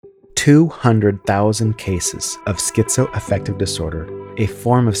200,000 cases of schizoaffective disorder, a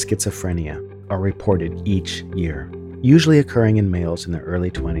form of schizophrenia, are reported each year. Usually occurring in males in their early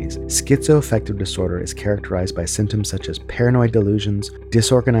 20s, schizoaffective disorder is characterized by symptoms such as paranoid delusions,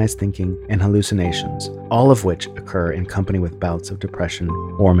 disorganized thinking, and hallucinations, all of which occur in company with bouts of depression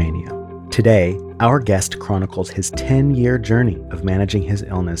or mania. Today, our guest chronicles his 10-year journey of managing his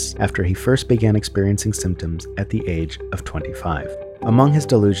illness after he first began experiencing symptoms at the age of 25. Among his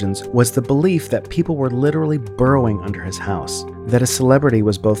delusions was the belief that people were literally burrowing under his house, that a celebrity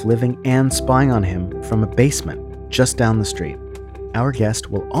was both living and spying on him from a basement just down the street. Our guest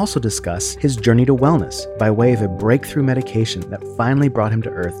will also discuss his journey to wellness by way of a breakthrough medication that finally brought him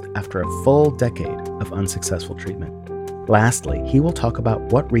to Earth after a full decade of unsuccessful treatment. Lastly, he will talk about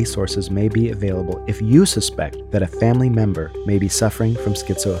what resources may be available if you suspect that a family member may be suffering from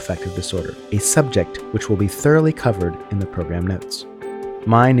schizoaffective disorder, a subject which will be thoroughly covered in the program notes.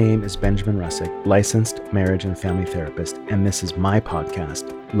 My name is Benjamin Russick, licensed marriage and family therapist, and this is my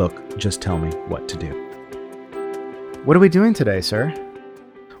podcast, Look, Just Tell Me What to Do. What are we doing today, sir?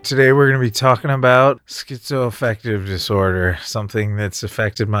 Today we're going to be talking about schizoaffective disorder, something that's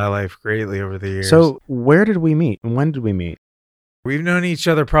affected my life greatly over the years. So where did we meet and when did we meet? We've known each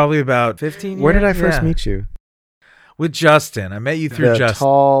other probably about 15 years. Where did I first meet you? With Justin. I met you through the Justin.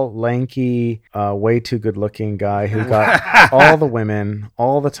 Tall, lanky, way too good-looking guy who got all the women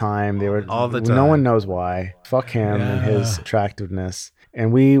all the time. They were all the time. No one knows why. Fuck him and his attractiveness.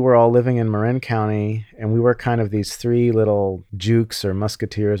 And we were all living in Marin County, and we were kind of these three little jukes or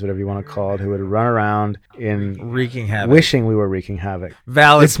musketeers, whatever you want to call it, who would run around in wreaking havoc, wishing we were wreaking havoc.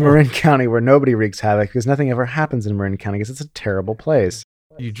 Valid. It's Marin County where nobody wreaks havoc because nothing ever happens in Marin County because it's a terrible place.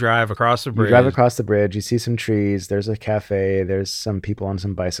 You drive across the bridge. You drive across the bridge. You see some trees. There's a cafe. There's some people on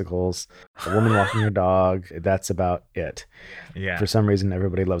some bicycles. A woman walking her dog. That's about it. Yeah. For some reason,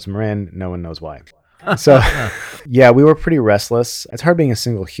 everybody loves Marin. No one knows why. So, yeah, we were pretty restless. It's hard being a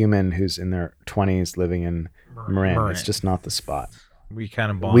single human who's in their 20s living in Marin. It's just not the spot. We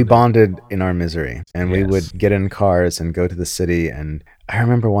kind of bonded. We bonded in our misery, and we would get in cars and go to the city. And I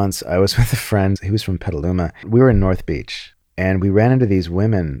remember once I was with a friend. He was from Petaluma. We were in North Beach, and we ran into these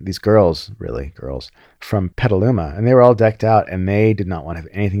women, these girls, from Petaluma, and they were all decked out, and they did not want to have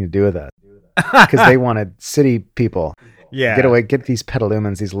anything to do with us because they wanted city people. Yeah. Get away, get these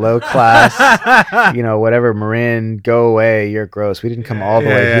Petalumans, these low class, whatever, Marin, go away, you're gross. We didn't come all the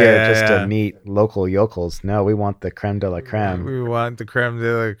way here just to meet local yokels. No, we want the creme de la creme. We want the creme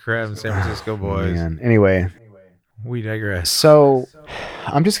de la creme, San Francisco boys. Man. Anyway. We digress. So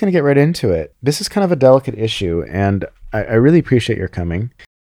I'm just going to get right into it. This is kind of a delicate issue, and I really appreciate your coming.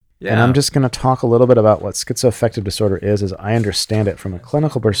 Yeah. And I'm just going to talk a little bit about what schizoaffective disorder is as I understand it from a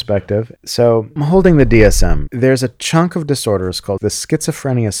clinical perspective. So I'm holding the DSM. There's a chunk of disorders called the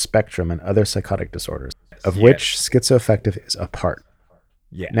schizophrenia spectrum and other psychotic disorders, of which schizoaffective is a part.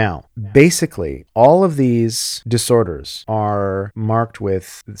 Yeah. Now, basically, all of these disorders are marked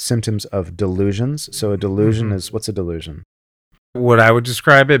with symptoms of delusions. So a delusion is, what's a delusion? What I would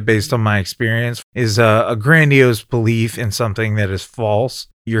describe it, based on my experience, is a grandiose belief in something that is false.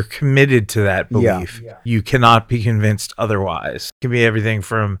 You're committed to that belief. Yeah. You cannot be convinced otherwise. It can be everything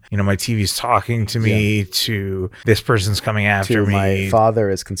from, my TV's talking to me to this person's coming after me. My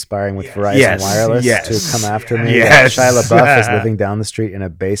father is conspiring with Verizon Wireless to come after me. Yes. Shia LaBeouf is living down the street in a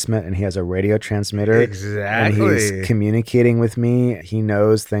basement and he has a radio transmitter. Exactly. And he's communicating with me. He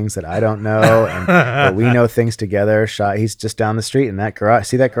knows things that I don't know. But we know things together. He's just down the street in that garage.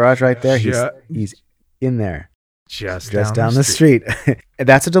 See that garage right there? He's in there. Just down the street.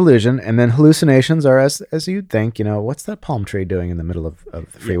 That's a delusion. And then hallucinations are as you'd think, what's that palm tree doing in the middle of the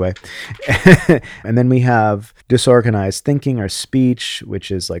freeway? And then we have disorganized thinking or speech, which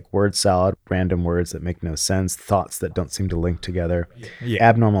is like word salad, random words that make no sense, thoughts that don't seem to link together. Yeah.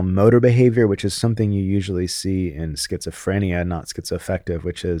 Abnormal motor behavior, which is something you usually see in schizophrenia, not schizoaffective,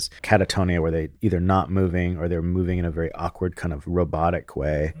 which is catatonia, where they either not moving or they're moving in a very awkward kind of robotic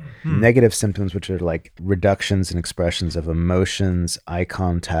way. Negative symptoms, which are like reductions in expressions of emotions, eye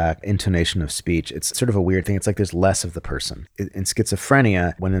contact, intonation of speech. It's sort of a weird thing. It's like there's less of the person. In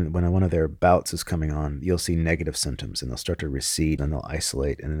schizophrenia, when one of their bouts is coming on, you'll see negative symptoms and they'll start to recede and they'll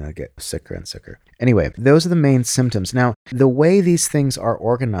isolate and then they'll get sicker and sicker. Anyway, those are the main symptoms. Now, the way these things are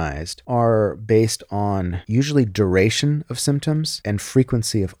organized are based on usually duration of symptoms and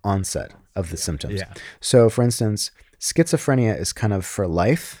frequency of onset of the symptoms. Yeah. So, for instance, schizophrenia is kind of for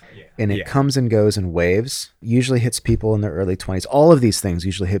life, and it comes and goes in waves, usually hits people in their early 20s. All of these things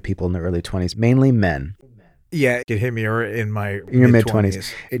usually hit people in their early 20s, mainly men. Yeah, it hit me in my in your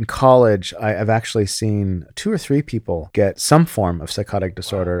mid-20s. In college, I've actually seen 2 or 3 people get some form of psychotic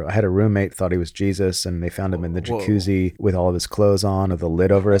disorder. I had a roommate thought he was Jesus, and they found him in the jacuzzi with all of his clothes on, with a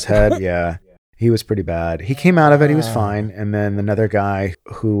lid over his head. Yeah. He was pretty bad. He came out of it. He was fine. And then another guy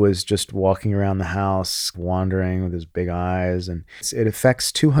who was just walking around the house, wandering with his big eyes. And it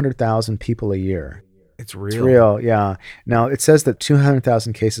affects 200,000 people a year. It's real. It's real, yeah. Now, it says that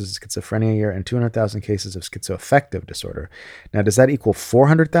 200,000 cases of schizophrenia a year and 200,000 cases of schizoaffective disorder. Now, does that equal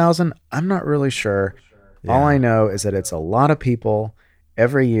 400,000? I'm not really sure. Yeah. All I know is that it's a lot of people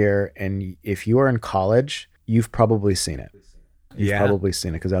every year. And if you are in college, you've probably seen it. You've probably seen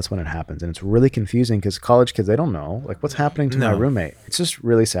it because that's when it happens. And it's really confusing because college kids, they don't know, like, what's happening to my roommate. It's just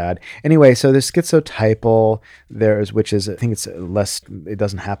really sad. Anyway, so there's schizotypal, which is, I think it's less, it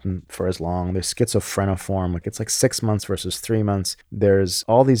doesn't happen for as long. There's schizophreniform, like it's like 6 months versus 3 months. There's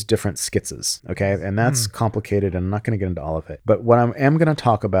all these different schizas, okay? And that's complicated, and I'm not going to get into all of it. But what I am going to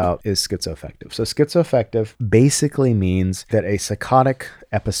talk about is schizoaffective. So schizoaffective basically means that a psychotic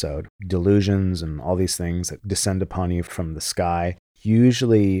episode, delusions and all these things that descend upon you from the sky,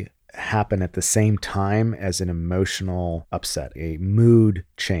 usually happen at the same time as an emotional upset, a mood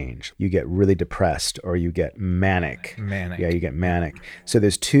change. You get really depressed or you get manic. Yeah, you get manic. So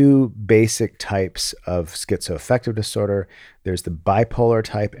there's 2 basic types of schizoaffective disorder. There's the bipolar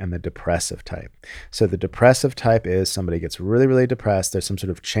type and the depressive type. So the depressive type is somebody gets really, really depressed. There's some sort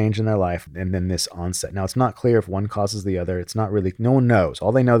of change in their life, and then this onset. Now, it's not clear if one causes the other. It's not really, no one knows.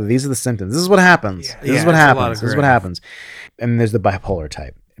 All they know that these are the symptoms. This is what happens. This is what happens. This is what happens. And there's the bipolar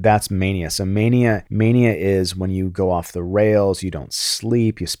type. That's mania. So mania is when you go off the rails, you don't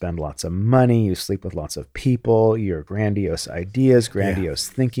sleep, you spend lots of money, you sleep with lots of people, your grandiose ideas, grandiose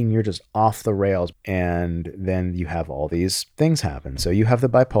thinking, you're just off the rails. And then you have all these things happen. So you have the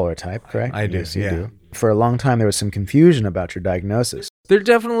bipolar type, correct? I do. Yes, you do. For a long time, there was some confusion about your diagnosis. There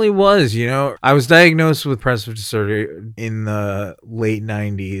definitely was, I was diagnosed with depressive disorder in the late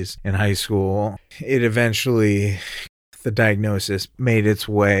 90s in high school. It eventually, the diagnosis made its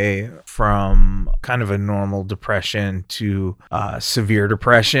way from kind of a normal depression to severe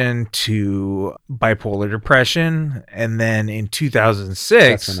depression to bipolar depression. And then in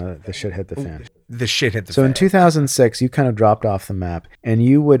 2006... That's when the shit hit the fan. The shit hit the fan. So in 2006, you kind of dropped off the map, and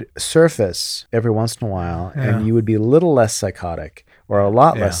you would surface every once in a while, and you would be a little less psychotic. Or a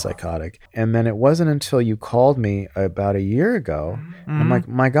lot less psychotic. And then it wasn't until you called me about a year ago. I'm like,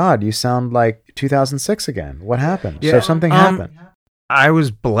 my God, you sound like 2006 again. What happened? Yeah. So something happened. I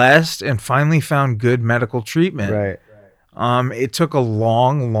was blessed and finally found good medical treatment. Right. It took a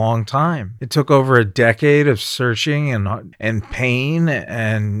long time. It took over a decade of searching and pain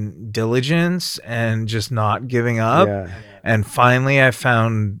and diligence and just not giving up. Yeah. And finally I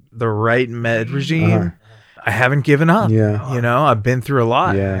found the right med regime. I haven't given up. Yeah. I've been through a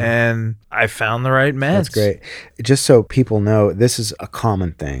lot and I found the right meds. That's great. Just so people know, this is a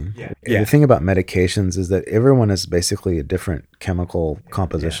common thing. Yeah. The thing about medications is that everyone is basically a different chemical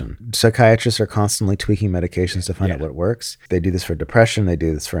composition. Yeah. Psychiatrists are constantly tweaking medications to find out what works. They do this for depression. They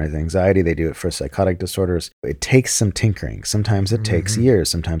do this for anxiety. They do it for psychotic disorders. It takes some tinkering. Sometimes it takes years.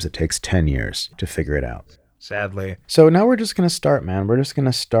 Sometimes it takes 10 years to figure it out. Sadly. So now we're just going to start, man. We're just going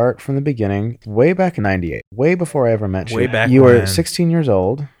to start from the beginning, way back in 98, way before I ever met you. Way back You were 16 years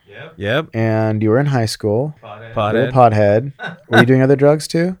old. Yep. And you were in high school. Pothead. You were a pothead. Were you doing other drugs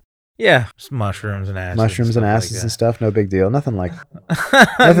too? Yeah. Just mushrooms and acids. Mushrooms and acids and stuff. No big deal. Nothing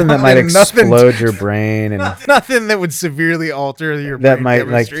nothing that might explode your brain. And nothing that would severely alter your brain. That might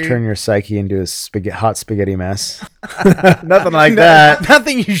chemistry. Turn your psyche into a hot spaghetti mess. Nothing like that.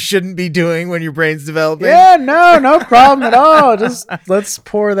 Nothing you shouldn't be doing when your brain's developing. Yeah, no problem at all. Just let's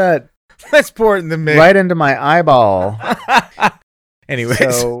pour it in the mix. Right into my eyeball.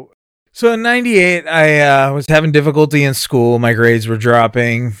 Anyways. So in 98, I was having difficulty in school. My grades were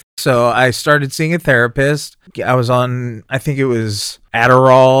dropping. So I started seeing a therapist. I was on, I think it was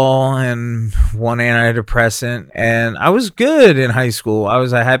Adderall and one antidepressant. And I was good in high school. I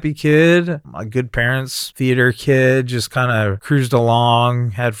was a happy kid, a good parents, theater kid, just kind of cruised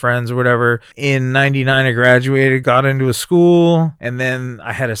along, had friends or whatever. In 99, I graduated, got into a school. And then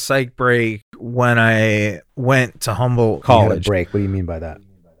I had a psych break when I went to Humboldt College. You had a break. What do you mean by that?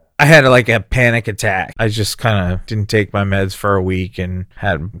 I had like a panic attack. I just kind of didn't take my meds for a week and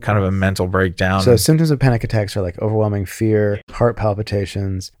had kind of a mental breakdown. So symptoms of panic attacks are like overwhelming fear, heart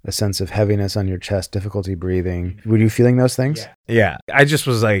palpitations, a sense of heaviness on your chest, difficulty breathing. Were you feeling those things? Yeah. I just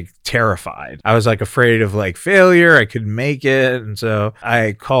was like terrified. I was like afraid of like failure. I couldn't make it. And so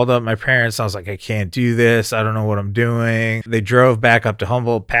I called up my parents. I was like, I can't do this. I don't know what I'm doing. They drove back up to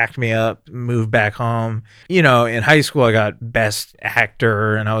Humboldt, packed me up, moved back home. You know, in high school, I got best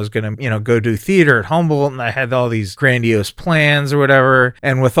actor and I was going to, go do theater at Humboldt. And I had all these grandiose plans or whatever.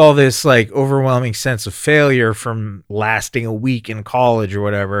 And with all this like overwhelming sense of failure from lasting a week in college or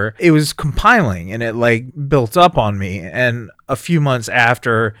whatever, it was compiling and it like built up on me. And a few months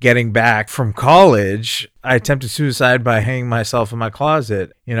after getting back from college, I attempted suicide by hanging myself in my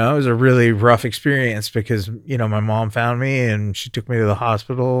closet. It was a really rough experience because, my mom found me and she took me to the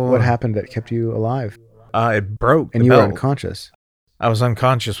hospital. What happened that kept you alive? It broke. And you were unconscious? I was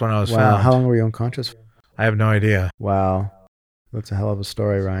unconscious when I was found. How long were you unconscious? I have no idea. Wow. That's a hell of a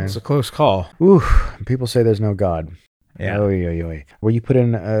story, Ryan. It's a close call. Ooh, people say there's no God. Yeah. Oy. Were you put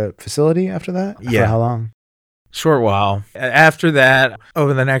in a facility after that? Yeah. For how long? Short while. After that,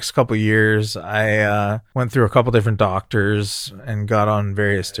 over the next couple of years, I went through a couple different doctors and got on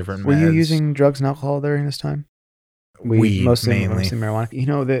various different meds. Were you using drugs and alcohol during this time? Weed, mostly mainly.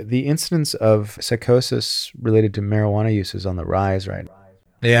 The incidence of psychosis related to marijuana use is on the rise, right?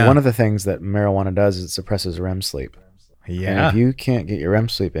 Yeah. One of the things that marijuana does is it suppresses REM sleep. Yeah. And if you can't get your REM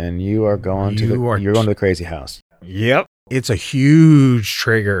sleep in, you're going to the crazy house. Yep. It's a huge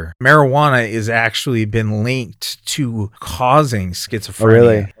trigger. Marijuana is actually been linked to causing schizophrenia. Oh,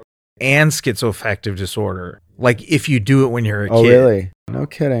 really? And schizoaffective disorder. Like if you do it when you're a kid. Oh, really? No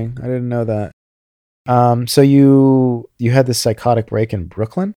kidding. I didn't know that. So you had this psychotic break in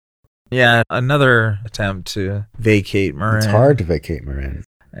Brooklyn? Yeah, another attempt to vacate Marin. It's hard to vacate Marin.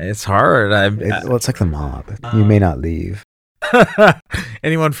 It's hard. It's like the mob. You may not leave.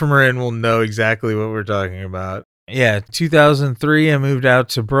 Anyone from Marin will know exactly what we're talking about. Yeah, 2003, I moved out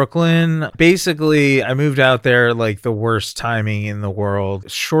to Brooklyn. Basically, I moved out there like the worst timing in the world.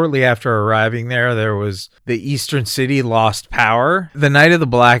 Shortly after arriving there was the Eastern City lost power. The night of the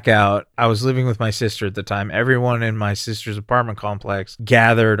blackout, I was living with my sister at the time. Everyone in my sister's apartment complex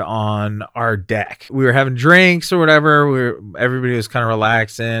gathered on our deck. We were having drinks or whatever. Everybody was kind of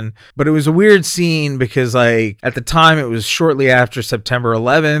relaxing. But it was a weird scene because like at the time, it was shortly after September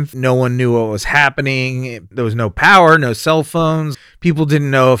 11th. No one knew what was happening. There was no power, no cell phones. People didn't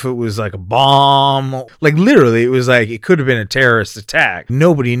know if it was like a bomb. Like literally, it was like it could have been a terrorist attack.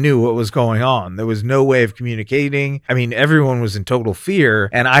 Nobody knew what was going on. There was no way of communicating. I mean, everyone was in total fear.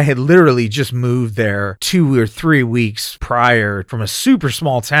 And I had literally just moved there 2 or 3 weeks prior from a super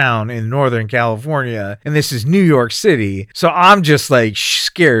small town in Northern California. And this is New York City. So I'm just like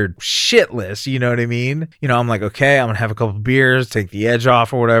scared shitless. You know what I mean? I'm like, okay, I'm going to have a couple beers, take the edge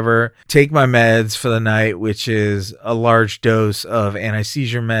off or whatever, take my meds for the night, which is a large dose of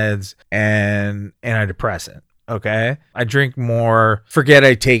anti-seizure meds and antidepressant. Okay. I drink more, forget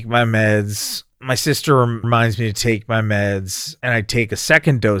I take my meds. My sister reminds me to take my meds and I take a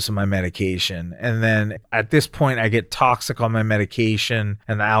second dose of my medication. And then at this point, I get toxic on my medication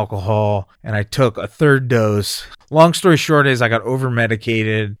and the alcohol. And I took a third dose. Long story short is I got over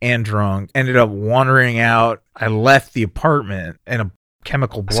medicated and drunk, ended up wandering out. I left the apartment in a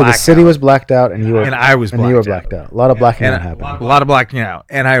chemical blackout. So the city was blacked out and I was blacked out. A lot of blacking out happened. A lot of blacking out.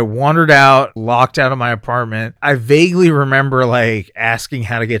 And I wandered out, locked out of my apartment. I vaguely remember like asking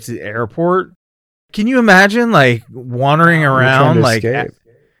how to get to the airport. Can you imagine like wandering around like escape.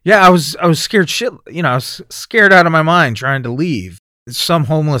 Yeah, I was scared shit. I was scared out of my mind trying to leave. Some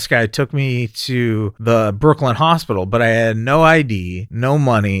homeless guy took me to the Brooklyn hospital, but I had no ID, no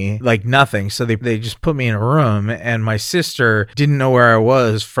money, like nothing. So they just put me in a room and my sister didn't know where I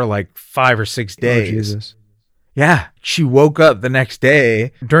was for like 5 or 6 days. Oh, Jesus. Yeah. She woke up the next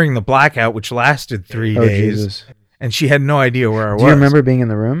day during the blackout, which lasted 3 days. Jesus. And she had no idea where I was. Do you remember being in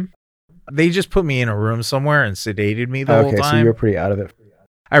the room? They just put me in a room somewhere and sedated me the whole time. Okay, so you were pretty out of it.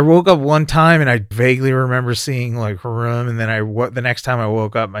 I woke up one time and I vaguely remember seeing like her room. And then the next time I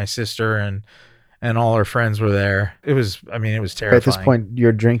woke up, my sister and all her friends were there. It was terrifying. At this point,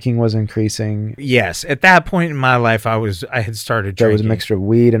 your drinking was increasing. Yes. At that point in my life, I had started drinking. There was a mixture of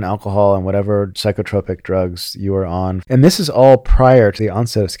weed and alcohol and whatever psychotropic drugs you were on. And this is all prior to the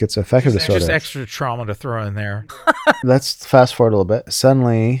onset of schizoaffective disorder. Just extra trauma to throw in there. Let's fast forward a little bit.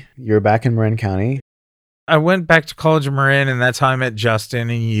 Suddenly, you're back in Marin County. I went back to college in Marin, and that's how I met Justin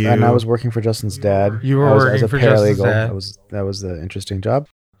and you. And I was working for Justin's dad. You were working for Justin's dad. That was the interesting job.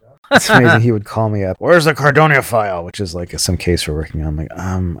 It's amazing. He would call me up. Where's the Cardonia file? Which is like some case we're working on. I'm like,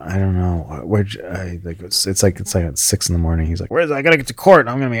 I don't know. It's like at 6 a.m. He's like, I gotta get to court.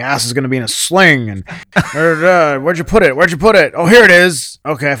 My ass is gonna be in a sling. And where'd you put it? Oh, here it is.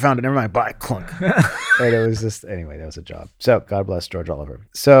 Okay, I found it. Never mind. Bye. Clunk. Right, it was just anyway. That was a job. So God bless George Oliver.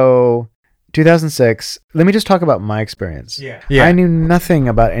 So 2006. Let me just talk about my experience. Yeah. I knew nothing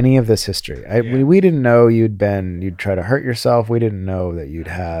about any of this history. We didn't know you'd try to hurt yourself. We didn't know that you'd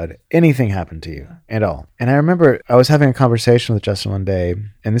had anything happen to you at all. And I remember I was having a conversation with Justin one day,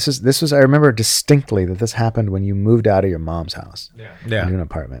 and this was I remember distinctly that this happened when you moved out of your mom's house. Yeah. Into an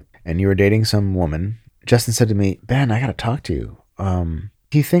apartment, and you were dating some woman. Justin said to me, Ben, I got to talk to you.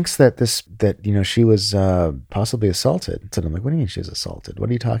 He thinks that she was possibly assaulted. So I'm like, what do you mean she was assaulted? What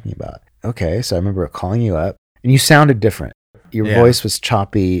are you talking about? Okay, so I remember calling you up, and you sounded different. Your voice was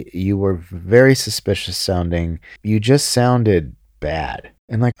choppy. You were very suspicious sounding. You just sounded bad.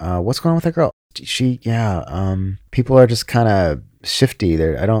 And like, what's going on with that girl? People are just kind of shifty.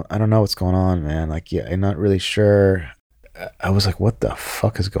 I don't know what's going on, man. Like, I'm not really sure. I was like, what the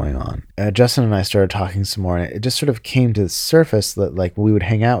fuck is going on? Justin and I started talking some more, and it just sort of came to the surface that like we would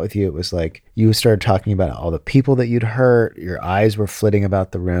hang out with you. It was like you started talking about all the people that you'd hurt. Your eyes were flitting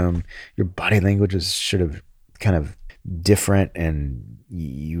about the room. Your body language was sort of kind of different, and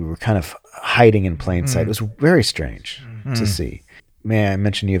you were kind of hiding in plain sight. It was very strange to see. May I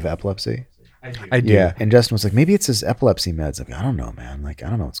mention you have epilepsy? I do. Yeah. And Justin was like, maybe it's his epilepsy meds. Like, I don't know, man. Like, I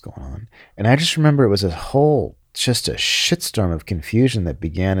don't know what's going on. And I just remember it was just a shitstorm of confusion that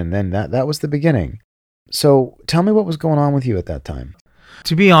began, and then that was the beginning. So tell me what was going on with you at that time.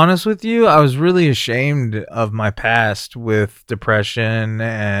 To be honest with you, I was really ashamed of my past with depression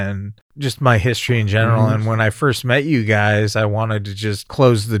and just my history in general. And when I first met you guys, I wanted to just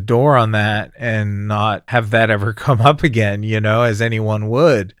close the door on that and not have that ever come up again, as anyone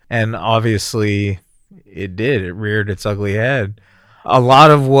would. And obviously it did. It reared its ugly head. A lot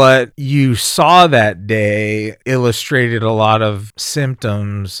of what you saw that day illustrated a lot of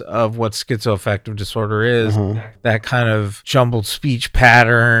symptoms of what schizoaffective disorder is. That kind of jumbled speech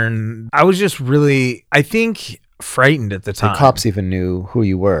pattern. I was just really, I think, frightened at the time. The cops even knew who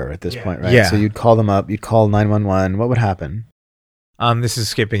you were at this point, right? Yeah. So you'd call them up, you'd call 911. What would happen? This is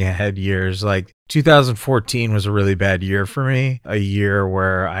skipping ahead years. Like 2014 was a really bad year for me. A year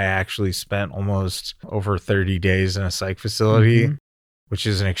where I actually spent almost over 30 days in a psych facility. Which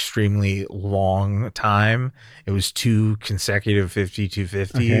is an extremely long time. It was 2 consecutive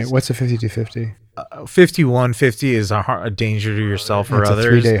 5250s. Okay, what's a 5250? 5150 is a danger to yourself or others.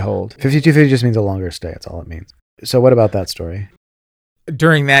 It's a 3-day hold. 5250 just means a longer stay. That's all it means. So what about that story?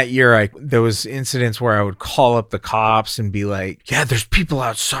 During that year, there was incidents where I would call up the cops and be like, yeah, there's people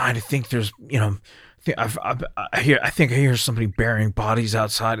outside. I think there's, I think I hear somebody burying bodies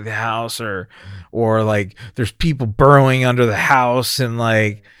outside of the house, or like there's people burrowing under the house, and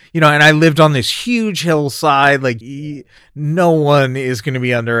like, and I lived on this huge hillside. Like no one is going to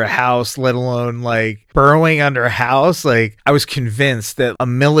be under a house, let alone like burrowing under a house. Like I was convinced that a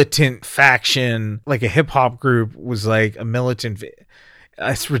militant faction, like a hip hop group, was like a militant.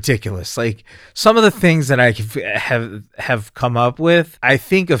 It's ridiculous. Like some of the things that I have come up with, I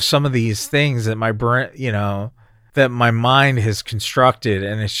think of some of these things that my brain, that my mind has constructed,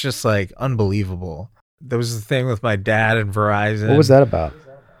 and it's just like unbelievable. There was the thing with my dad and Verizon. What was that about?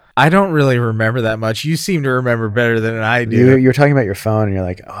 I don't really remember that much. You seem to remember better than I do. You're talking about your phone, and you're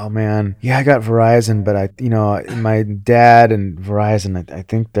like, oh man, yeah, I got Verizon, but my dad and Verizon, I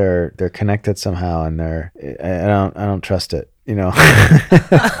think they're connected somehow, and I don't trust it.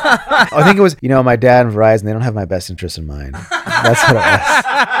 I think it was, my dad and Verizon, they don't have my best interest in mind. That's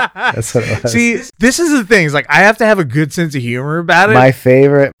what it was. See, this is the thing. It's like, I have to have a good sense of humor about it. My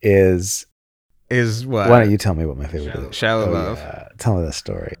favorite is what? Why don't you tell me what my favorite is? Shia LaBeouf. Yeah. Tell me that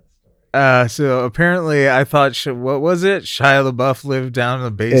story. So apparently I thought, what was it? Shia LaBeouf lived down in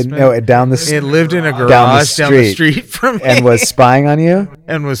the basement. It lived in a garage down the street from me. And was spying on you?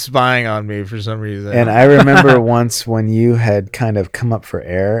 And was spying on me for some reason. And I remember once when you had kind of come up for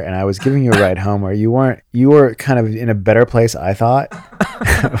air, and I was giving you a ride home, where you were kind of in a better place, I thought.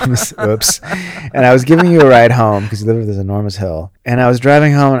 Oops. And I was giving you a ride home because you lived with this enormous hill. And I was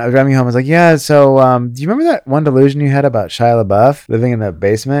driving home, I was like, yeah, so do you remember that one delusion you had about Shia LaBeouf living in the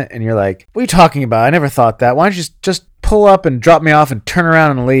basement? And you're like, what are you talking about? I never thought that. Why don't you just pull up and drop me off and turn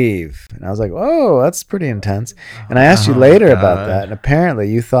around and leave? And I was like, whoa, that's pretty intense. And I asked you later about that, and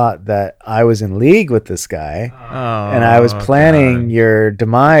apparently you thought that I was in league with this guy, and I was planning your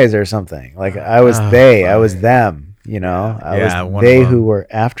demise or something. Like I was I was them, I was they who were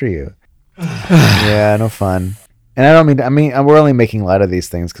after you. Yeah, no fun. And I mean, we're only making light of these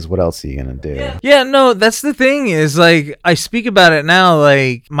things because what else are you going to do? Yeah, no, that's the thing is like, I speak about it now,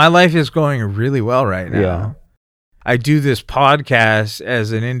 like my life is going really well right now. Yeah. I do this podcast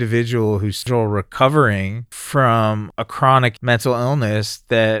as an individual who's still recovering from a chronic mental illness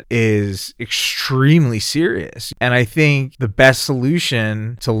that is extremely serious. And I think the best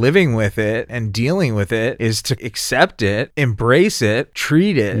solution to living with it and dealing with it is to accept it, embrace it,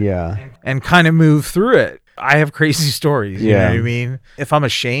 treat it, and kind of move through it. I have crazy stories, you know what I mean? If I'm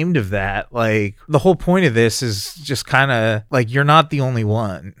ashamed of that, like the whole point of this is just kind of like, you're not the only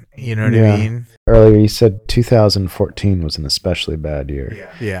one, you know what I mean? Earlier you said 2014 was an especially bad year.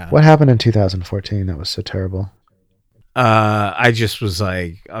 Yeah. What happened in 2014 that was so terrible? I just was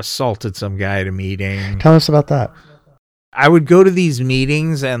like assaulted some guy at a meeting. Tell us about that. I would go to these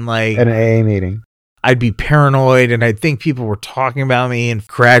meetings and like at an AA meeting. I'd be paranoid and I'd think people were talking about me and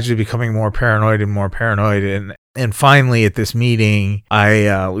gradually becoming more paranoid and more paranoid. And finally at this meeting,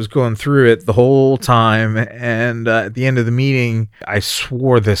 I was going through it the whole time. And at the end of the meeting, I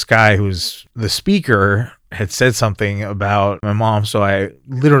swore this guy who's the speaker had said something about my mom. So I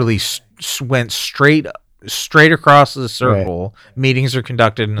literally went straight across the circle. Right. Meetings are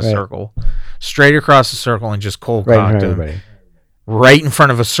conducted in a circle. Straight across the circle and just cold cocked him. Right in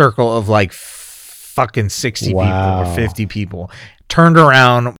front of a circle of like fucking 60 people or 50 people. Turned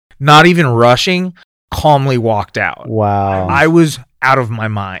around, not even rushing, calmly walked out. Wow. I was out of my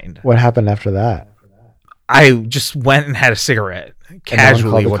mind. What happened after that? I just went and had a cigarette.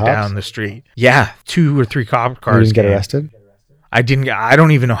 Casually went down the street. Yeah, 2 or 3 cop cars. You didn't get arrested? I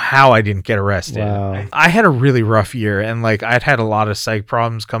don't even know how I didn't get arrested. Wow. I had a really rough year, and like I'd had a lot of psych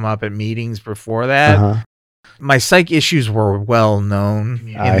problems come up at meetings before that. My psych issues were well known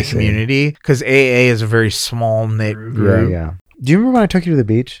in the community because AA is a very small knit group. Yeah. Do you remember when I took you to the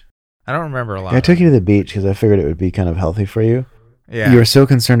beach? I don't remember a lot. I took you to the beach because I figured it would be kind of healthy for you. Yeah. You were so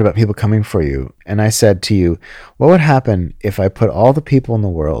concerned about people coming for you. And I said to you, what would happen if I put all the people in the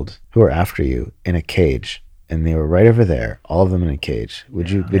world who are after you in a cage? And they were right over there, all of them in a cage.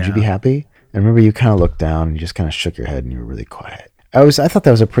 Would you be happy? And remember you kind of looked down and you just kind of shook your head and you were really quiet. I thought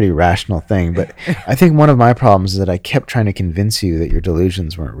that was a pretty rational thing, but I think one of my problems is that I kept trying to convince you that your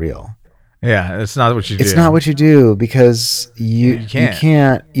delusions weren't real. Yeah, it's not what you do. It's not what you do because you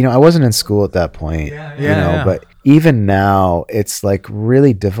can't, I wasn't in school at that point, but even now it's like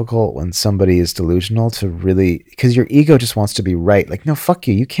really difficult when somebody is delusional to really, because your ego just wants to be right. Like, no, fuck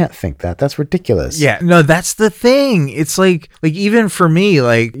you. You can't think that. That's ridiculous. Yeah, no, that's the thing. It's like even for me,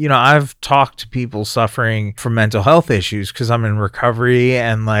 like, I've talked to people suffering from mental health issues because I'm in recovery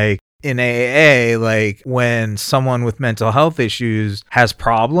and like, in AA, like when someone with mental health issues has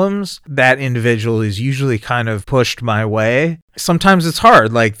problems, that individual is usually kind of pushed my way. Sometimes it's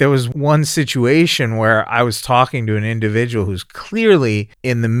hard. Like there was one situation where I was talking to an individual who's clearly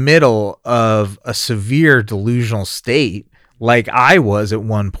in the middle of a severe delusional state. Like I was at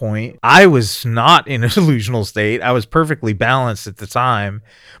one point. I was not in a delusional state. I was perfectly balanced at the time.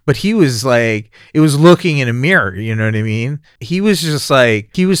 But he was like, it was looking in a mirror, you know what I mean? He was just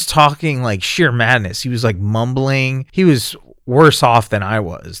like, he was talking like sheer madness. He was like mumbling. He was worse off than I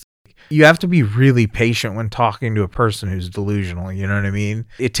was. You have to be really patient when talking to a person who's delusional, you know what I mean?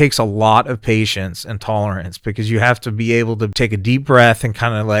 It takes a lot of patience and tolerance because you have to be able to take a deep breath and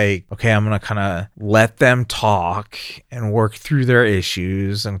kind of like, okay, I'm going to kind of let them talk and work through their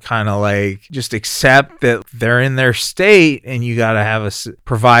issues and kind of like just accept that they're in their state and you got to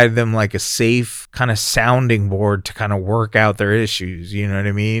provide them like a safe kind of sounding board to kind of work out their issues, you know what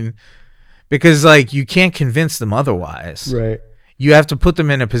I mean? Because like you can't convince them otherwise. Right. You have to put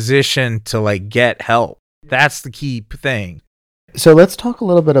them in a position to like get help. That's the key thing. So let's talk a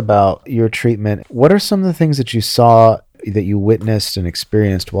little bit about your treatment. What are some of the things that you saw, that you witnessed and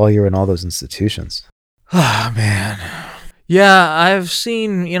experienced while you were in all those institutions? Oh, man. Yeah, I've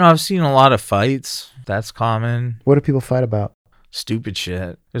seen a lot of fights. That's common. What do people fight about? Stupid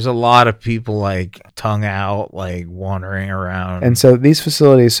shit. There's a lot of people like tongue out, like wandering around. And so these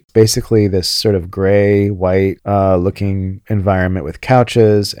facilities, basically this sort of gray, white looking environment with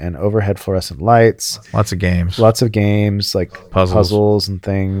couches and overhead fluorescent lights. Lots of games, like puzzles and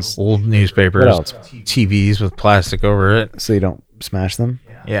things. Old newspapers. What else? TVs with plastic over it. So you don't smash them?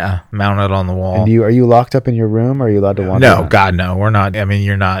 Yeah, mounted on the wall. And are you locked up in your room or are you allowed to wander No, around? God, no. We're not. I mean,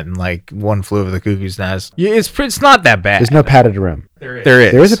 you're not in like One Flew Over the Cuckoo's Nest. It's not that bad. There's no padded room. There is.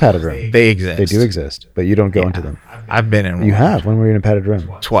 There is a padded room. They exist. They do exist, but you don't go into them. I've been in one. You have? When were you in a padded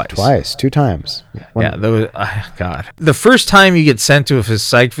room? Twice. 2 times. God. The first time you get sent to a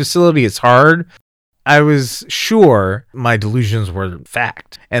psych facility, it's hard. I was sure my delusions were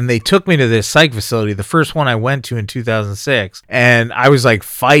fact. And they took me to this psych facility, the first one I went to in 2006. And I was like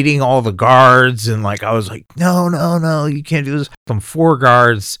fighting all the guards. And like, I was like, no, you can't do this. Some 4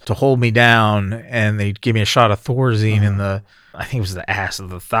 guards to hold me down. And they gave me a shot of Thorazine in I think it was the ass of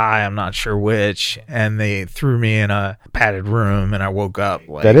the thigh. I'm not sure which. And they threw me in a padded room and I woke up.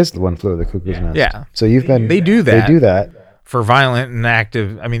 Like, that is the One Flew Over the Cuckoo's Nest. Yeah. So you've been... They do that. They do that. For violent and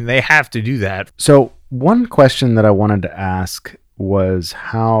active. I mean, they have to do that. So one question that I wanted to ask was,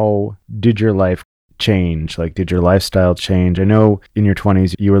 how did your life change? Like, did your lifestyle change? I know in your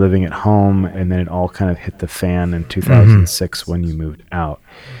 20s you were living at home and then it all kind of hit the fan in 2006 when you moved out.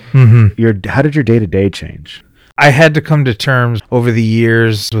 How did your day-to-day change? I had to come to terms over the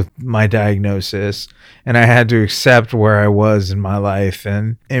years with my diagnosis, and I had to accept where I was in my life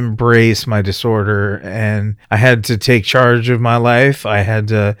and embrace my disorder. And I had to take charge of my life. I had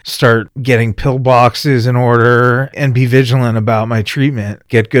to start getting pill boxes in order and be vigilant about my treatment,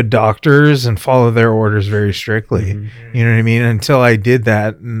 get good doctors and follow their orders very strictly. You know what I mean? Until I did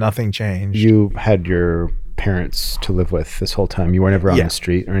that, nothing changed. You had your parents to live with this whole time. You weren't ever on the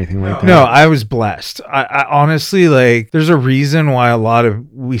street or anything like that? No, I was blessed. I honestly, like, there's a reason why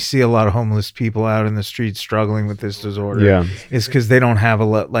we see a lot of homeless people out in the streets struggling with this disorder. Yeah. It's because they don't have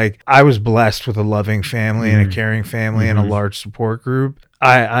I was blessed with a loving family and a caring family and a large support group.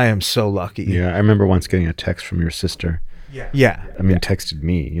 I am so lucky. Yeah. I remember once getting a text from your sister. Yeah. I mean, texted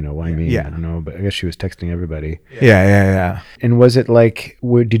me, why me? Yeah. I don't know, but I guess she was texting everybody. Yeah. And was it like,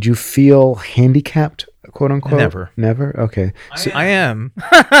 did you feel handicapped, quote unquote? Never. Okay. So I am.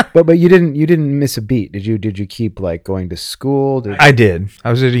 but you didn't miss a beat. Did you keep like going to school? I did.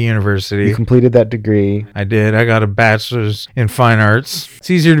 I was at a university. You completed that degree. I did. I got a bachelor's in fine arts. It's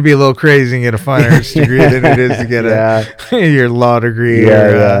easier to be a little crazy and get a fine arts degree than it is to get your law degree.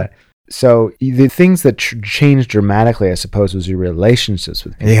 Yeah. So the things that changed dramatically, I suppose, was your relationships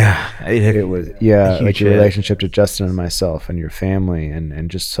with people. Yeah. It was, like your relationship to Justin and myself and your family,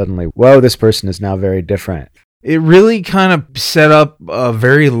 and just suddenly, whoa, this person is now very different. It really kind of set up a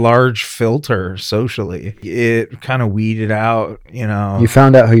very large filter socially. It kind of weeded out, You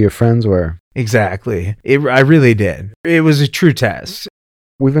found out who your friends were. Exactly. I really did. It was a true test.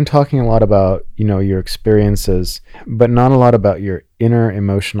 We've been talking a lot about, your experiences, but not a lot about your inner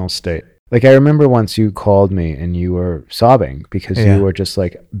emotional state. Like, I remember once you called me and you were sobbing because you were just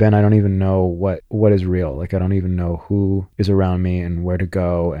like, Ben, I don't even know what is real. Like, I don't even know who is around me and where to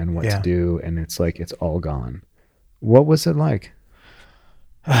go and what to do. And it's like, it's all gone. What was it like?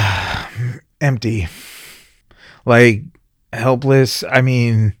 Empty. Like, helpless. I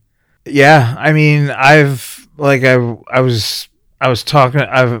mean, I was talking,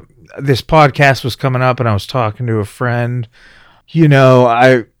 this podcast was coming up and I was talking to a friend.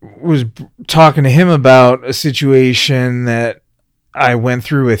 I was talking to him about a situation that I went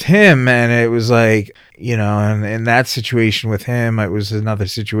through with him, and it was like, and in that situation with him, it was another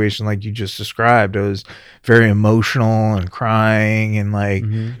situation like you just described. I was very emotional and crying and like,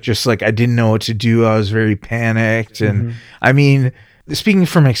 just like I didn't know what to do. I was very panicked. And I mean, speaking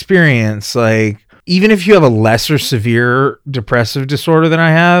from experience, like, even if you have a lesser severe depressive disorder than I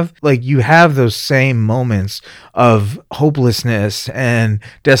have, like, you have those same moments of hopelessness and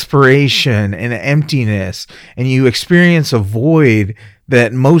desperation and emptiness, and you experience a void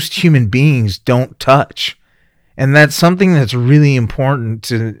that most human beings don't touch. And that's something that's really important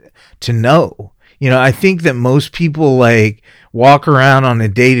to know. I think that most people like walk around on a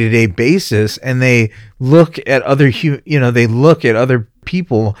day-to-day basis and they look at other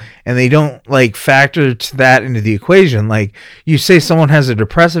people and they don't like factor that into the equation. Like, you say someone has a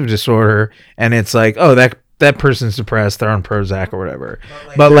depressive disorder and it's like, oh, that person's depressed, they're on Prozac or whatever.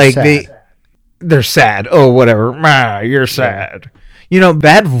 But like they're sad. Oh, whatever. You're sad.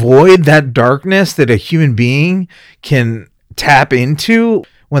 That void, that darkness that a human being can tap into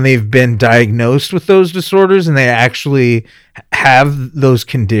when they've been diagnosed with those disorders and they actually have those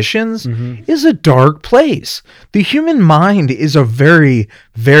conditions is a dark place. The human mind is a very,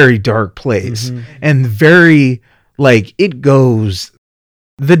 very dark place and very, like,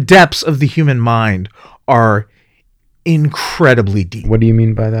 the depths of the human mind are incredibly deep. What do you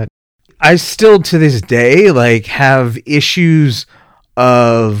mean by that? I still to this day, like, have issues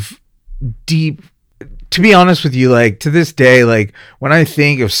of deep, to be honest with you, like, to this day, like, when I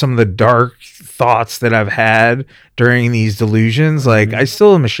think of some of the dark thoughts that I've had during these delusions, like, I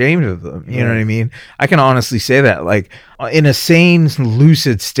still am ashamed of them. You know what I mean? I can honestly say that, like, in a sane,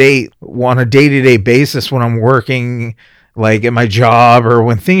 lucid state on a day-to-day basis when I'm working like at my job, or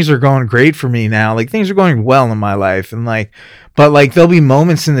when things are going great for me now, like things are going well in my life, and like, but like there'll be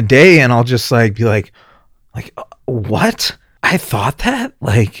moments in the day and I'll just like be like what? I thought that?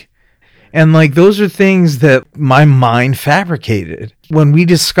 Like, and like those are things that my mind fabricated. When we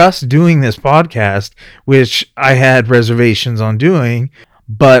discussed doing this podcast, which I had reservations on doing,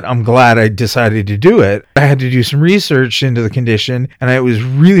 but I'm glad I decided to do it. I had to do some research into the condition, and it was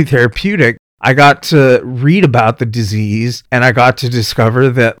really therapeutic. I got to read about the disease, and I got to discover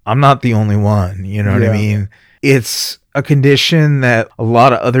that I'm not the only one. You know what I mean? It's a condition that a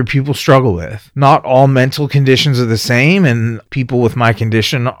lot of other people struggle with. Not all mental conditions are the same, and people with my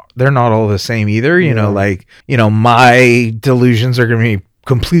condition, they're not all the same either. You know, like, you know, my delusions are going to be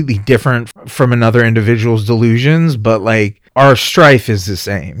completely different from another individual's delusions, but like our strife is the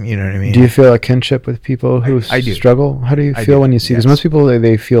same. You know what I mean? Do you feel a kinship with people who struggle? How do you feel when you see? Because most people,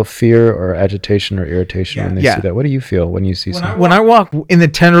 they feel fear or agitation or irritation when they see that. What do you feel when you see something? When I walk in the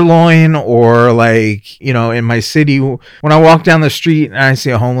Tenderloin, or like, you know, in my city, when I walk down the street and I see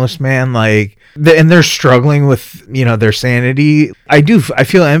a homeless man, like, and they're struggling with, you know, their sanity, I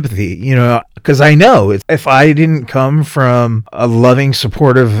feel empathy, you know, because I know if I didn't come from a loving,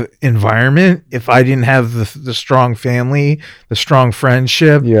 supportive environment, if I didn't have the strong family, the strong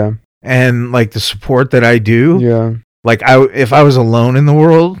friendship, and like the support that I do, like if I was alone in the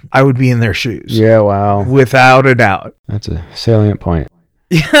world, I would be in their shoes. Yeah, wow. Without a doubt. That's a salient point.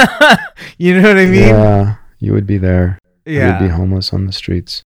 Yeah, you know what I mean? Yeah, you would be there. Yeah. You would be homeless on the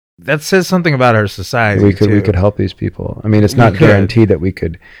streets. That says something about our society. We could help these people. I mean, it's not guaranteed that we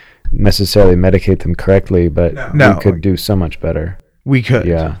could necessarily medicate them correctly, but we could do so much better. We could.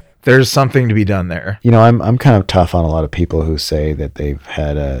 Yeah. There's something to be done there. You know, I'm kind of tough on a lot of people who say that they've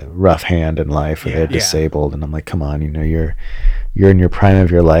had a rough hand in life, or they're disabled, and I'm like, come on, you know, you're in your prime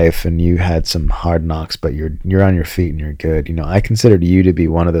of your life and you had some hard knocks, but you're on your feet and you're good. You know, I considered you to be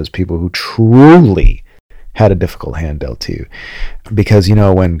one of those people who truly had a difficult hand dealt to you, because, you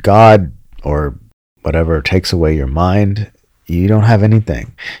know, when God or whatever takes away your mind, you don't have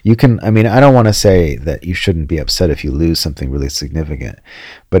anything. You can, I mean, I don't want to say that you shouldn't be upset if you lose something really significant,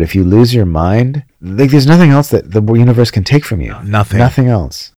 but if you lose your mind, like, there's nothing else that the universe can take from you. Nothing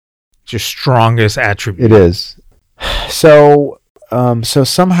else. It's your strongest attribute. It is. So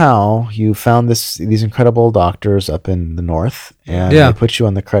somehow you found these incredible doctors up in the north, and they put you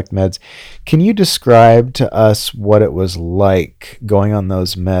on the correct meds. Can you describe to us what it was like going on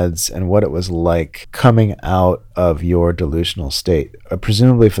those meds, and what it was like coming out of your delusional state,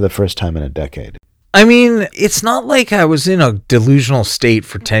 presumably for the first time in a decade? I mean, it's not like I was in a delusional state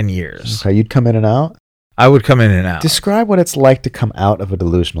for 10 years. Okay, you'd come in and out? I would come in and out. Describe what it's like to come out of a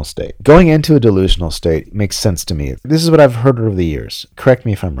delusional state. Going into a delusional state makes sense to me. This is what I've heard over the years. Correct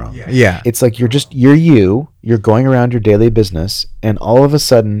me if I'm wrong. Yeah. It's like you're going around your daily business, and all of a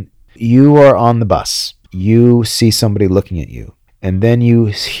sudden you are on the bus. You see somebody looking at you, and then you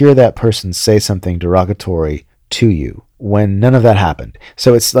hear that person say something derogatory to you when none of that happened.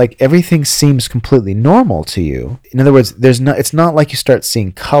 So it's like everything seems completely normal to you. In other words, it's not like you start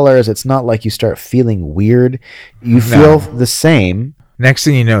seeing colors. It's not like you start feeling weird. You feel the same. Next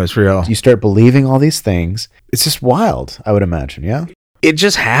thing you know, it's real. You start believing all these things. It's just wild, I would imagine, yeah? It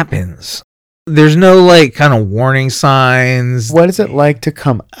just happens. There's no like kind of warning signs. What is it like to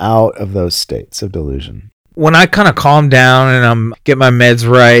come out of those states of delusion? When I kind of calm down and get my meds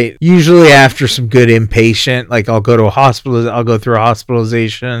right, usually after some good inpatient, like I'll go through a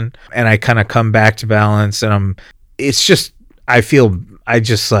hospitalization, and I kind of come back to balance, and I feel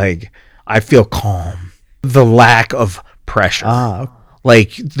calm. The lack of pressure.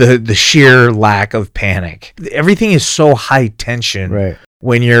 Like the sheer lack of panic. Everything is so high tension. Right.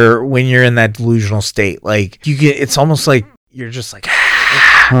 When you're in that delusional state, like it's almost like you're just like,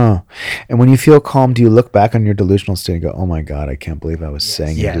 And when you feel calm, do you look back on your delusional state and go, "Oh my God, I can't believe I was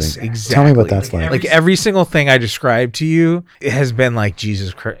saying and doing"? Exactly. Tell me what that's like. Like every single thing I described to you, it has been like,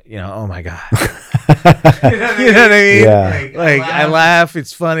 Jesus Christ, you know, oh my God. You know what I mean? Yeah. Like I laugh,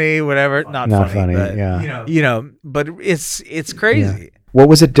 it's funny, whatever. Not funny, but, yeah. You know, but it's crazy. Yeah. What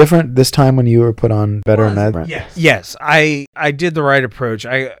was it different this time when you were put on better meds? Yes, I did the right approach.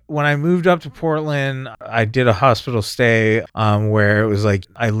 When I moved up to Portland, I did a hospital stay where it was like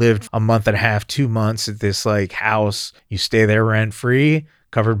I lived a month and a half, 2 months at this like house. You stay there rent free,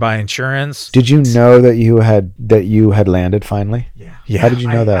 covered by insurance. Did you know that you had landed finally? Yeah. How did you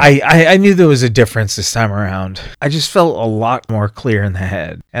know that? I knew there was a difference this time around. I just felt a lot more clear in the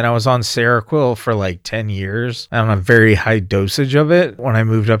head. And I was on Seroquel for like 10 years on a very high dosage of it. When I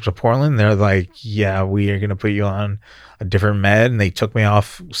moved up to Portland, they're like, yeah, we are going to put you on a different med, and they took me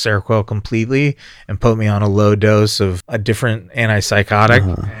off Seroquel completely and put me on a low dose of a different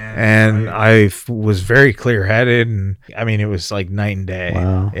antipsychotic. And I was very clear-headed, and I mean, it was like night and day.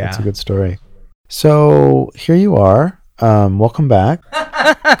 Wow, that's a good story. So here you are. Welcome back.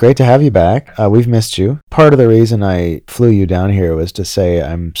 Great to have you back. We've missed you. Part of the reason I flew you down here was to say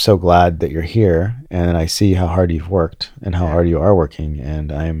I'm so glad that you're here, and I see how hard you've worked and how hard you are working,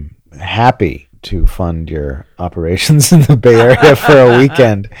 and I'm happy to fund your operations in the Bay Area for a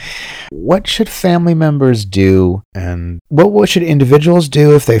weekend. What should family members do, and what should individuals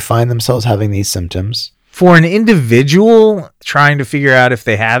do if they find themselves having these symptoms? For an individual trying to figure out if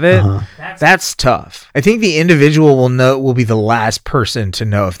they have it, that's tough. I think the individual will be the last person to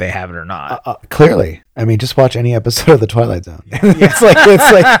know if they have it or not. Clearly. I mean, just watch any episode of The Twilight Zone. It's like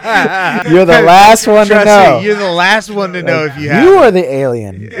you're the last one to know. You're the last one to know if you have it. You are the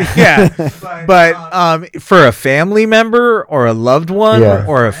alien. Yeah. But for a family member or a loved one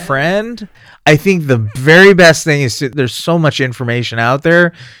or a friend, I think the very best thing is there's so much information out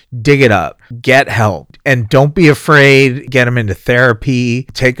there. Dig it up, get help, and don't be afraid. Get them into therapy,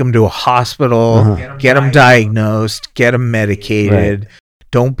 take them to a hospital, get them diagnosed, get them medicated. Right.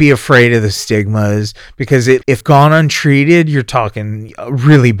 Don't be afraid of the stigmas, because if gone untreated, you're talking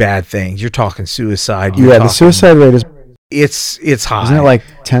really bad things. You're talking suicide. The suicide rate it's high. Isn't it like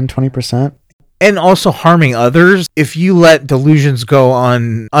 10-20%? And also harming others. If you let delusions go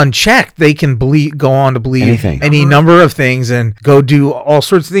unchecked, they can go on to believe any number of things and go do all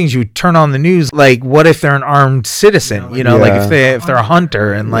sorts of things. You turn on the news, like, what if they're an armed citizen? Like if they're a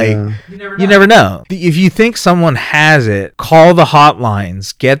hunter, and you never know. If you think someone has it, call the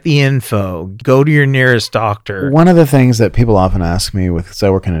hotlines, get the info, go to your nearest doctor. One of the things that people often ask me, because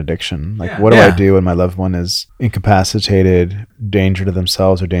I work in addiction, like, what do I do when my loved one is incapacitated, danger to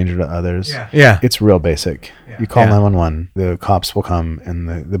themselves or danger to others? Yeah. It's real basic. You call 911, the cops will come,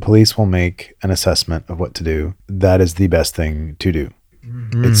 and the police will make an assessment of what to do. That is the best thing to do.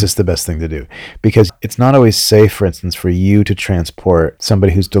 It's just the best thing to do, because it's not always safe, for instance, for you to transport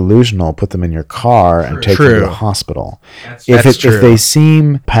somebody who's delusional, put them in your car and take them to a hospital. If they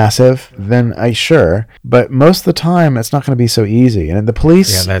seem passive, then sure, but most of the time it's not going to be so easy, and the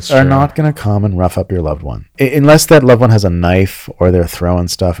police are not going to come and rough up your loved one unless that loved one has a knife or they're throwing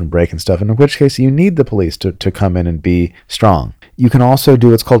stuff and breaking stuff, in which case you need the police to come in and be strong. You can also do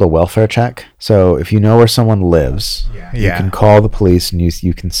what's called a welfare check. So if you know where someone lives, you can call the police, and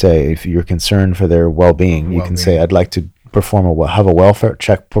you can say, if you're concerned for their well-being, you can say, I'd like to have a welfare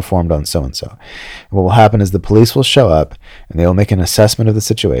check performed on so-and-so. What will happen is the police will show up, and they will make an assessment of the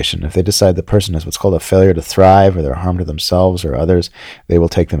situation. If they decide the person has what's called a failure to thrive, or they're harm to themselves or others, they will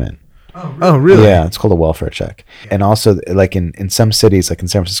take them in. Oh, really? Yeah, it's called a welfare check. And also, like in some cities, like in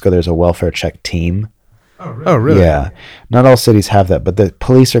San Francisco, there's a welfare check team. Oh, really? Yeah. Not all cities have that, but the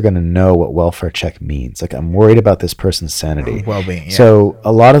police are going to know what welfare check means. Like, I'm worried about this person's sanity. Well-being, yeah. So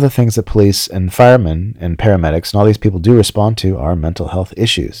a lot of the things that police and firemen and paramedics and all these people do respond to are mental health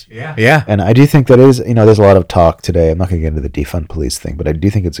issues. Yeah. And I do think that there's a lot of talk today. I'm not going to get into the defund police thing, but I do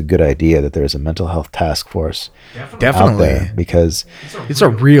think it's a good idea that there's a mental health task force out there, because it's a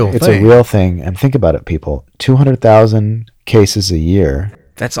real thing. And think about it, people. 200,000 cases a year.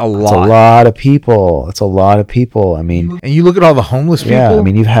 That's a lot. That's a lot of people. That's a lot of people. I mean, and you look at all the homeless people. Yeah, I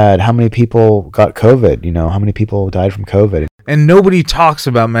mean, you've had how many people got COVID? How many people died from COVID? And nobody talks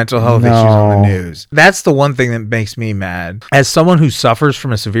about mental health issues on the news. That's the one thing that makes me mad. As someone who suffers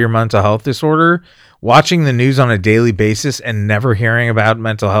from a severe mental health disorder, watching the news on a daily basis and never hearing about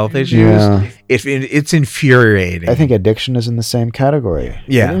mental health issues, it's infuriating. I think addiction is in the same category.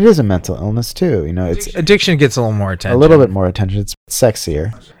 Yeah. It is a mental illness too. Addiction gets a little more attention. A little bit more attention. It's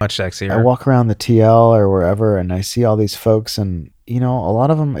sexier. Much sexier. I walk around the TL or wherever, and I see all these folks, and a lot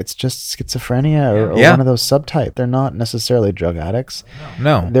of them, it's just schizophrenia or one of those subtype. They're not necessarily drug addicts.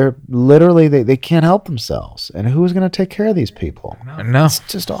 No. They're literally, they can't help themselves. And who's going to take care of these people? No. It's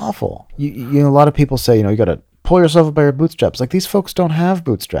just awful. A lot of people say, you got to pull yourself up by your bootstraps. Like, these folks don't have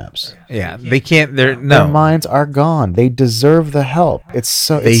bootstraps. Yeah, they can't. Their minds are gone. They deserve the help. It's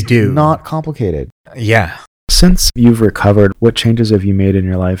not complicated. Yeah. Since you've recovered, what changes have you made in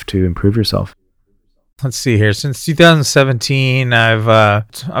your life to improve yourself? Let's see here. Since 2017, I've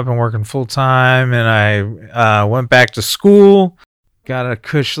been working full time, and I went back to school. Got a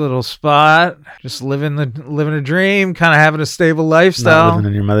cush little spot, just living a dream, kind of having a stable lifestyle. Not living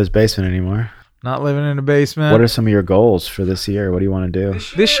in your mother's basement anymore. Not living in a basement. What are some of your goals for this year? What do you want to do?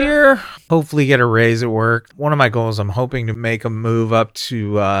 This year, hopefully get a raise at work. One of my goals, I'm hoping to make a move up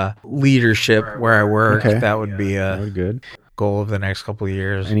to leadership where I work. Okay. That would be good. Goal of the next couple of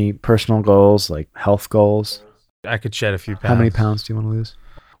years. Any personal goals, like health goals? I could shed a few pounds. How many pounds do you want to lose?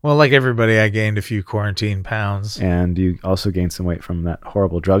 Well, like everybody, I gained a few quarantine pounds. And you also gained some weight from that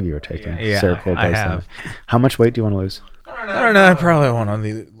horrible drug you were taking. Yeah, I have. How much weight do you want to lose? I don't know. I probably want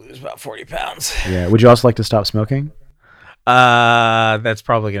to lose about 40 pounds. Yeah. Would you also like to stop smoking? That's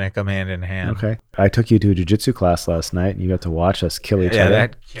probably going to come hand in hand. Okay. I took you to a jiu-jitsu class last night, and you got to watch us kill each other. Yeah,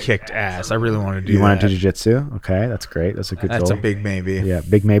 that kicked ass. I really want to do that. You want to do jiu-jitsu? Okay, that's great. That's a good goal. That's a big maybe. Yeah,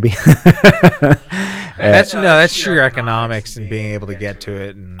 big maybe. That's sheer economics and being able to get to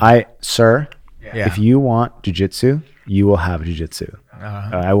it. And, if you want jiu-jitsu, you will have jiu-jitsu.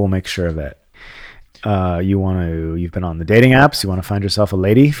 I will make sure of it. You've been on the dating apps. You want to find yourself a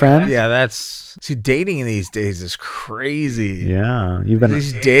lady friend? Yeah, dating these days is crazy. Yeah,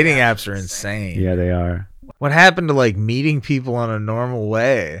 these dating apps are insane. Yeah, they are. What happened to like meeting people in a normal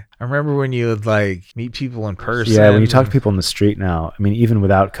way? I remember when you would like meet people in person. Yeah, when you talk to people in the street now, I mean, even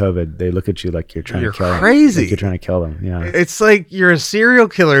without COVID, they look at you like you're trying to kill them. Crazy. Like you're trying to kill them. Yeah. It's like you're a serial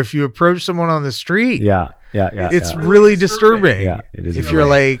killer if you approach someone on the street. Yeah. It's really disturbing. Yeah, it is. If you're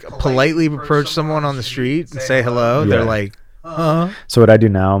like politely approach someone on the street and say hello, they're like, So what I do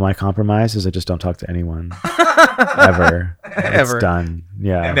now, my compromise is I just don't talk to anyone ever. It's done.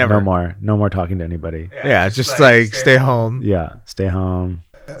 Yeah, Never. No more talking to anybody. Yeah, just like stay home. Yeah, stay home.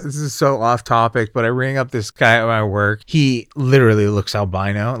 This is so off topic, but I ring up this guy at my work. He literally looks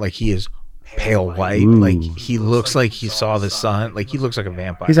albino. Like he is pale white. Ooh. Like he looks like he saw the sun. Like he looks like a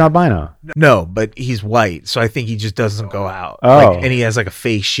vampire. He's albino. No, but he's white, so I think he just doesn't go out. Oh. And he has like a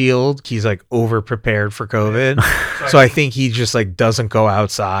face shield. He's like over prepared for COVID. So I think he just like doesn't go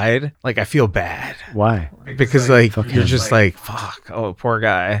outside. Like I feel bad. Why? Because like you're just like, fuck, oh poor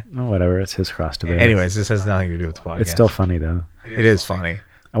guy. Oh, whatever. It's his cross to bear. Anyways, this has nothing to do with the podcast. It's still funny though. It is funny.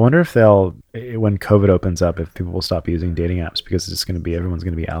 I wonder if when COVID opens up, if people will stop using dating apps because it's just going to be, everyone's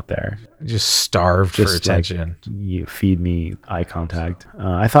going to be out there. Just starved for attention. Like, you feed me eye contact.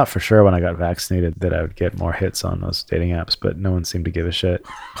 I thought for sure when I got vaccinated that I would get more hits on those dating apps, but no one seemed to give a shit.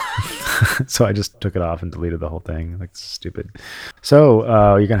 So I just took it off and deleted the whole thing. Like, it's stupid.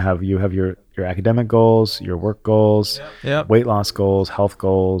 So you have your academic goals, your work goals, weight loss goals, health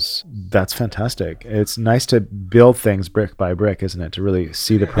goals. That's fantastic. It's nice to build things brick by brick, isn't it? To really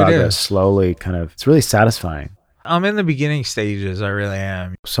see the progress slowly. It's really satisfying. I'm in the beginning stages. I really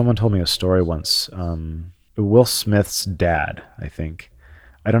am. Someone told me a story once. Will Smith's dad, I think.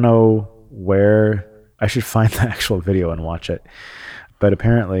 I don't know where. I should find the actual video and watch it. But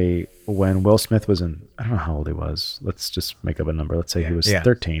apparently when Will Smith was I don't know how old he was. Let's just make up a number. Let's say he was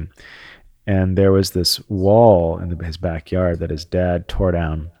 13. And there was this wall in his backyard that his dad tore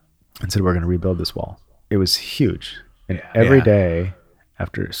down and said, we're going to rebuild this wall. It was huge. And every day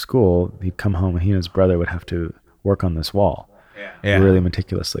after school, he'd come home and he and his brother would have to work on this wall really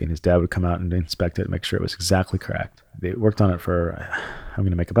meticulously. And his dad would come out and inspect it, make sure it was exactly correct. They worked on it for, I'm going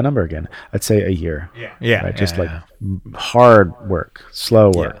to make up a number again. I'd say a year. Hard work,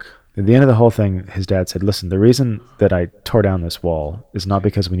 slow work. At the end of the whole thing, his dad said, listen, the reason that I tore down this wall is not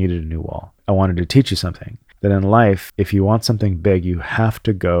because we needed a new wall. I wanted to teach you something. That in life, if you want something big, you have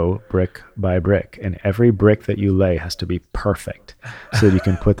to go brick by brick. And every brick that you lay has to be perfect so that you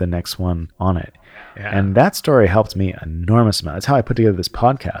can put the next one on it. Yeah. And that story helped me an enormous amount. That's how I put together this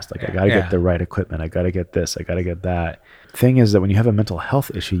podcast. Like, I got to get the right equipment. I got to get this. I got to get that. Thing is that when you have a mental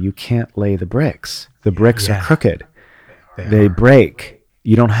health issue, you can't lay the bricks. The bricks are crooked. They break.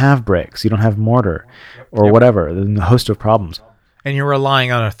 You don't have bricks. You don't have mortar or whatever. There's a host of problems. And you're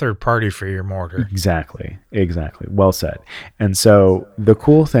relying on a third party for your mortar. Exactly. Well said. And so the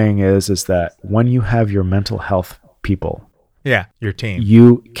cool thing is that when you have your mental health people, your team,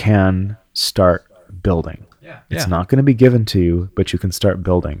 you can start building. It's not going to be given to you, but you can start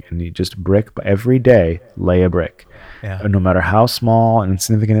building. And you just every day, lay a brick. No matter how small and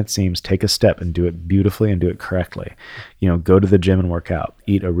insignificant it seems, take a step and do it beautifully and do it correctly. Go to the gym and work out.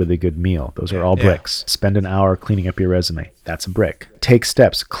 Eat a really good meal. Those are all bricks. Spend an hour cleaning up your resume. That's a brick. Take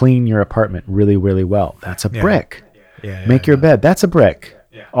steps. Clean your apartment really, really well. That's a brick. Make your bed. That's a brick.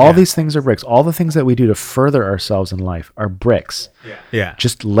 All these things are bricks. All the things that we do to further ourselves in life are bricks.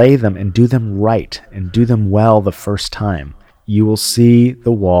 Just lay them and do them right and do them well the first time. You will see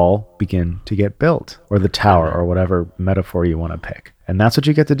the wall begin to get built, or the tower, or whatever metaphor you want to pick. And that's what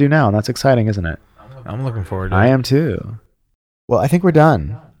you get to do now, and that's exciting, isn't it? I'm looking forward to it. I am too. Well, I think we're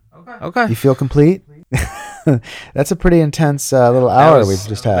done. Okay. You feel complete? That's a pretty intense little hour we've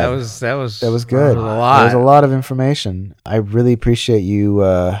just had. That was good. A lot. There was a lot of information. I really appreciate you.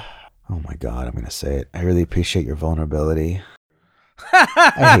 Oh my God, I'm going to say it. I really appreciate your vulnerability.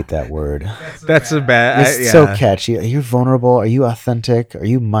 I hate that word. That's a bad. It's so catchy. Are you vulnerable? Are you authentic? Are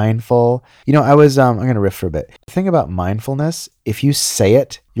you mindful? You know, I was, I'm going to riff for a bit. The thing about mindfulness, if you say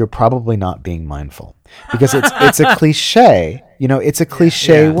it, you're probably not being mindful because it's a cliche. You know, it's a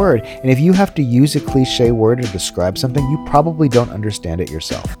cliche word. And if you have to use a cliche word to describe something, you probably don't understand it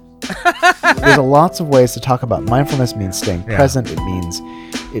yourself. There's lots of ways to talk about mindfulness. Means staying present.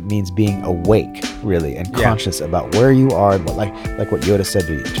 It means being awake, really, and conscious about where you are and what, like what Yoda said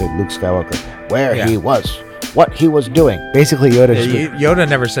to Luke Skywalker, where he was, what he was doing. Basically, Yoda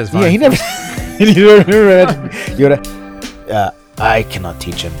never says mindful. Yeah, he never. Yoda. I cannot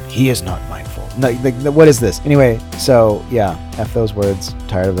teach him. He is not mindful. No, what is this? Anyway, so yeah, F those words.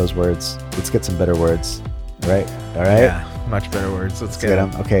 Tired of those words. Let's get some better words. All right. Yeah. Much better words. Let's get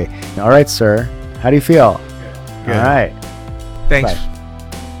them. Okay. All right, sir. How do you feel? Good. All right. Thanks. Bye.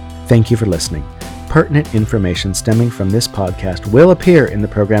 Thank you for listening. Pertinent information stemming from this podcast will appear in the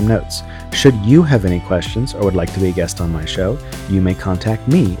program notes. Should you have any questions or would like to be a guest on my show, you may contact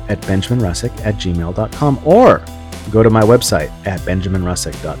me at benjaminrussick@gmail.com or go to my website at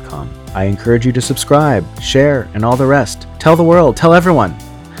benjaminrussick.com. I encourage you to subscribe, share, and all the rest. Tell the world. Tell everyone.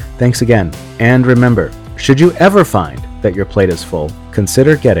 Thanks again. And remember, should you ever find that your plate is full,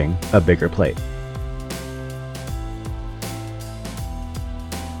 consider getting a bigger plate.